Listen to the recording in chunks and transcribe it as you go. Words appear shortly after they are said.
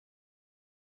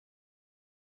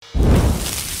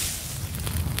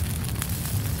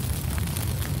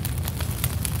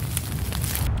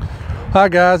Hi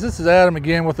guys, this is Adam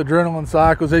again with Adrenaline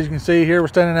Cycles. As you can see here, we're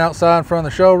standing outside in front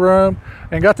of the showroom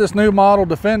and got this new model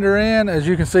Defender in. As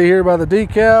you can see here by the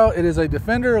decal, it is a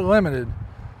Defender Limited.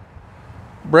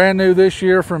 Brand new this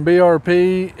year from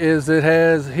BRP is it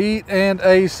has heat and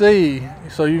AC.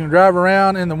 So you can drive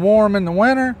around in the warm in the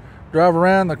winter, drive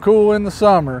around the cool in the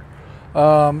summer.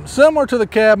 Similar to the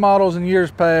cab models in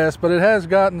years past, but it has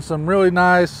gotten some really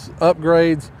nice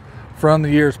upgrades from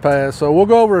the years past. So we'll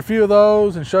go over a few of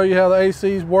those and show you how the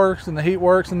AC works and the heat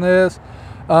works in this.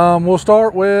 We'll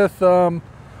start with the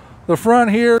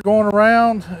front here going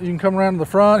around. You can come around to the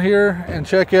front here and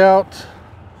check out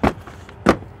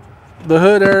the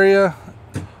hood area.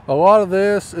 A lot of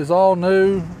this is all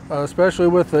new, especially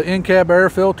with the in-cab air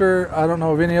filter. I don't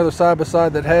know of any other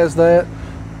side-by-side that has that.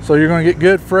 So you're going to get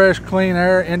good, fresh, clean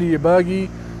air into your buggy.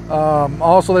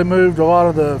 Also, they moved a lot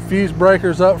of the fuse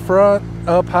breakers up front,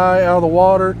 up high out of the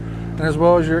water, and as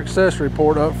well as your accessory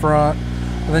port up front.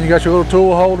 And then you got your little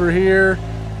tool holder here.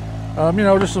 You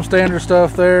know, just some standard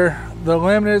stuff there. The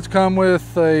Limiteds come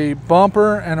with a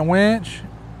bumper and a winch,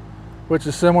 which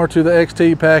is similar to the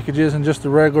XT packages and just the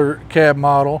regular cab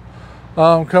model.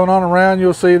 Coming on around,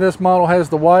 you'll see this model has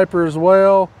the wiper as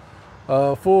well,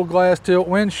 full glass tilt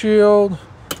windshield,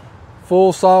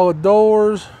 full solid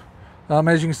doors.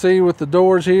 As you can see with the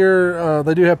doors here,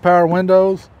 they do have power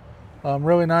windows.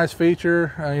 Really nice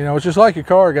feature. You know, it's just like your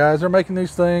car, guys. They're making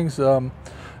these things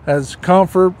as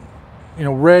comfort, you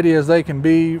know, ready as they can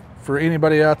be for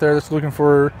anybody out there that's looking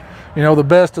for, you know, the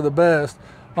best of the best.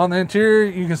 On the interior,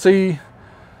 you can see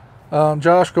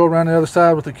Josh go around the other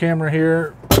side with the camera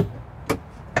here.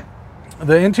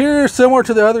 The interior is similar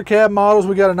to the other cab models.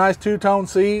 We got a nice two-tone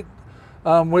seat,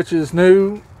 which is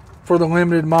new for the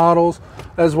limited models,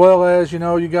 as well as, you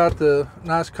know, you got the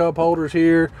nice cup holders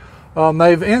here.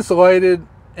 They've insulated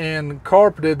and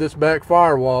carpeted this back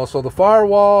firewall. So the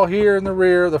firewall here in the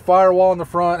rear, the firewall in the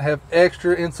front have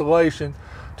extra insulation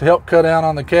to help cut down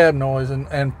on the cab noise.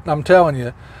 And I'm telling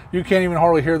you, you can't even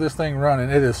hardly hear this thing running.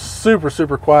 It is super,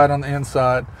 super quiet on the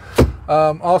inside.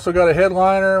 Also got a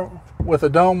headliner with a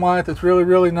dome light that's really,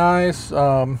 really nice.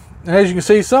 And as you can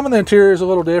see, some of the interior is a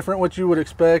little different, what you would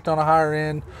expect on a higher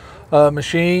end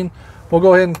machine. We'll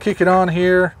go ahead and kick it on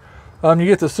here. You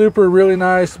get the super really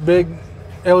nice big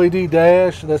LED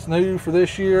dash that's new for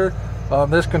this year.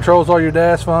 This controls all your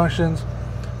dash functions.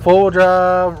 Full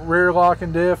drive, rear lock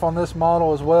and diff on this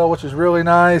model as well, which is really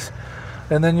nice.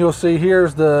 And then you'll see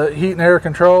here's the heat and air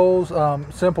controls,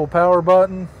 simple power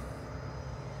button.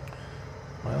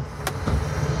 Well,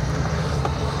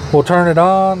 we'll turn it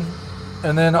on.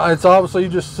 And then it's obviously, you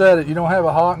just set it. You don't have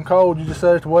a hot and cold. You just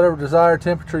set it to whatever desired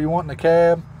temperature you want in the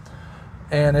cab.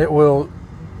 And it will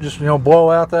just, you know, blow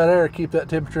out that air, keep that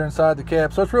temperature inside the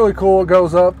cab. So it's really cool. It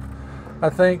goes up, I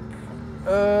think,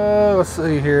 let's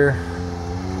see here,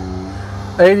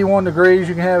 81 degrees.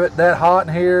 You can have it that hot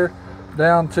in here,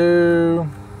 down to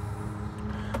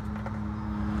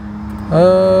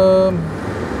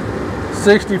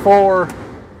 64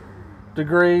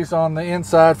 degrees on the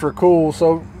inside for cool.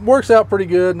 So works out pretty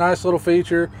good. Nice little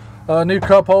feature. New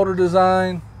cup holder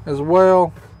design as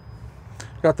well.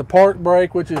 Got the park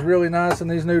brake, which is really nice in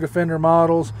these new Defender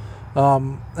models.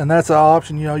 And that's an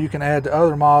option, you know, you can add to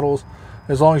other models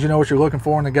as long as you know what you're looking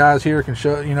for, and the guys here can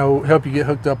show, you know, help you get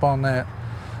hooked up on that.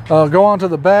 Go on to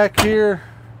the back here.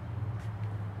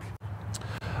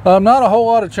 Not a whole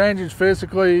lot of changes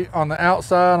physically on the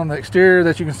outside, on the exterior,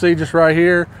 that you can see just right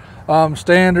here.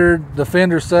 Standard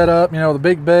Defender setup, you know, the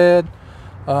big bed,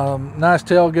 nice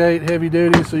tailgate, heavy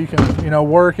duty, so you can, you know,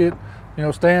 work it, you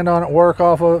know, stand on it, work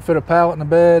off of it, fit a pallet in the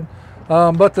bed.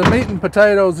 But the meat and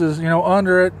potatoes is, you know,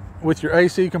 under it with your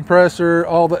AC compressor,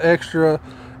 all the extra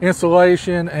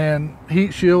insulation and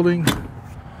heat shielding.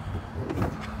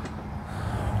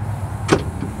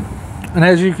 And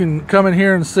as you can come in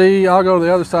here and see, I'll go to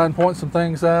the other side and point some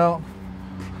things out.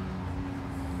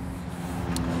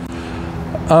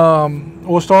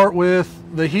 We'll start with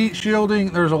the heat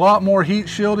shielding. There's a lot more heat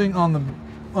shielding on the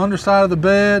underside of the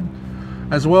bed,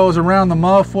 as well as around the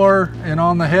muffler and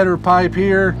on the header pipe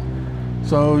here.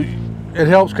 So it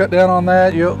helps cut down on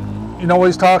that. You know what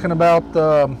he's talking about,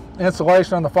 the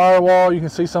insulation on the firewall. You can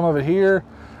see some of it here,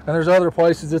 and there's other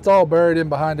places. It's all buried in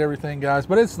behind everything, guys,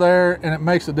 but it's there and it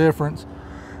makes a difference.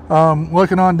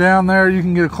 Looking on down there, you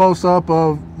can get a close-up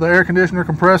of the air conditioner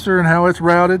compressor and how it's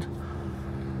routed.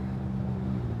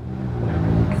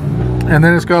 And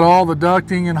then it's got all the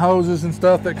ducting and hoses and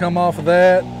stuff that come off of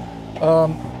that.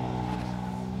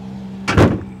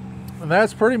 And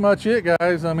that's pretty much it,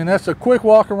 guys. I mean, that's a quick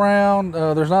walk around.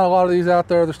 There's not a lot of these out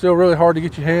there. They're still really hard to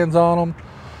get your hands on them.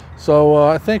 So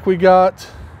I think we got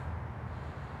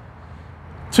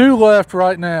 2 left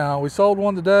right now. We sold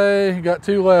one today, got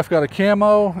 2 left, got a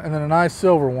camo and then a nice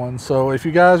silver one. So if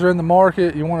you guys are in the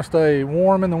market, you want to stay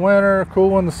warm in the winter,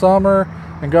 cool in the summer,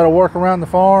 and got to work around the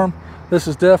farm, this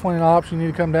is definitely an option you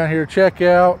need to come down here, check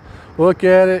out, look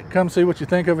at it, come see what you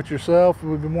think of it yourself.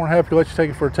 We'd be more than happy to let you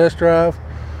take it for a test drive.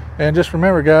 And just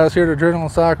remember guys, here at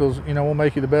Adrenaline Cycles, you know, we'll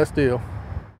make you the best deal.